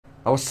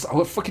I was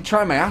fucking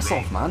trying my ass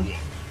off, man.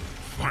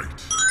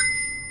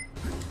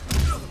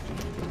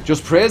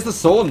 Just praise the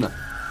sun.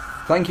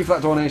 Thank you for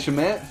that donation,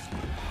 mate.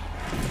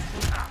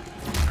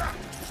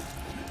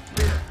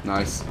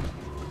 Nice.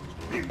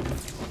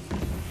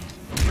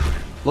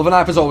 Love and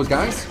hype as always,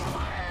 guys.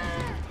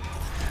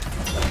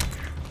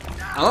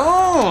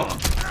 Oh!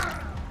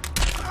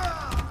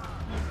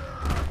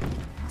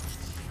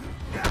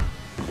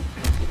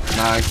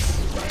 Nice.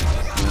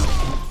 Yeah.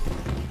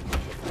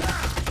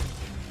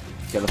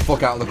 Get the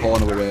fuck out of the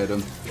corner with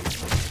Raiden.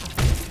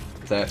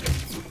 That's it.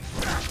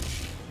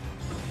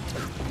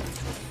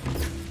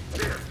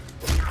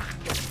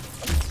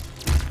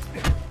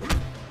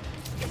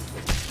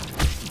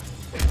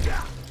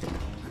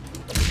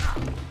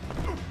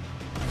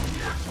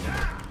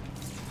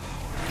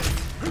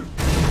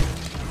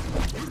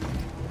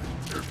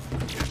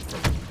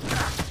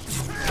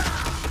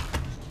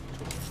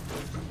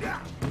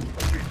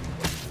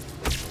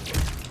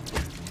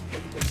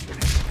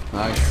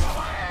 Nice.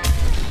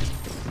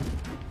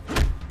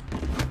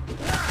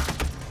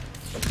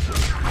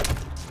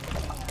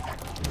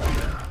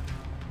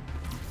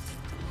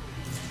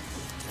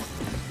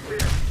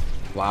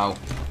 Wow.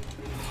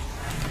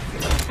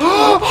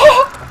 Oh,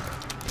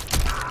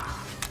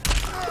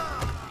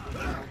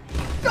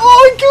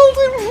 I killed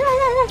him!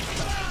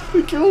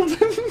 I killed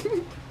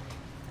him!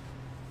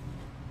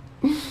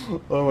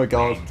 Oh my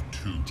god.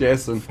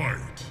 Jason.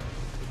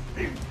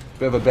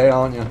 Bit of a bay,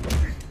 aren't you?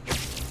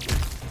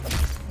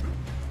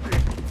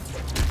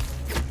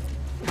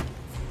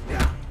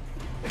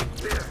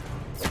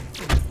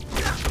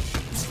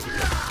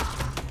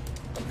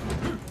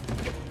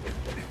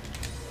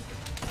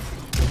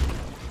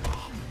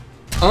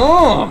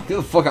 Oh! Get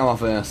the fuck out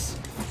of my face.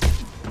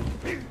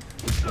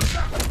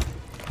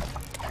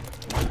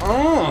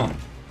 Oh!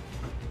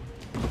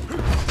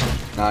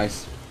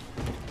 Nice.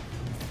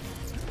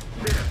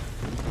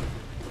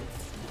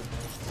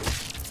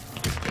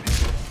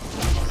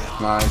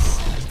 Nice.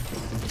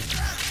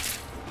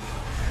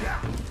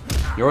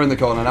 You're in the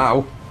corner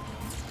now.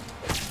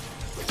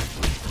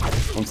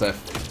 I'm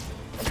safe.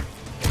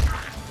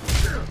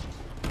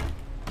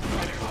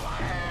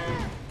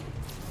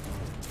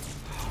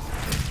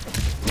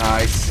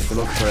 Nice. Good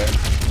luck for it.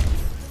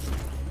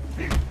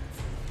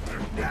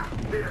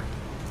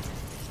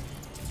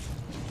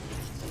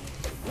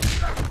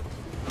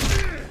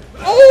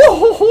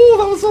 Oh,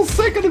 that was so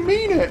sick. I didn't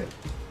mean it.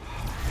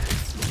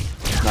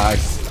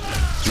 Nice.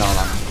 No,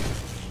 man.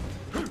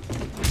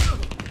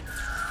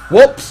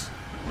 Whoops.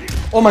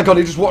 Oh my god,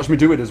 he just watched me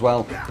do it as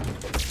well.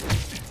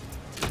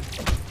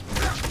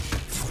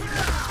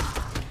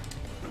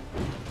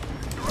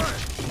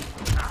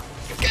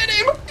 Get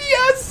him!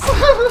 Yes!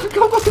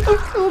 God,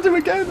 I killed him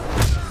again.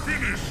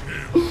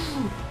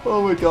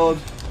 Oh my god.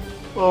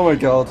 Oh my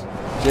god.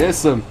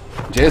 Jason.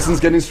 Jason's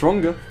getting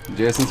stronger.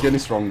 Jason's getting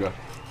stronger.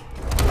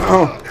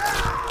 Oh.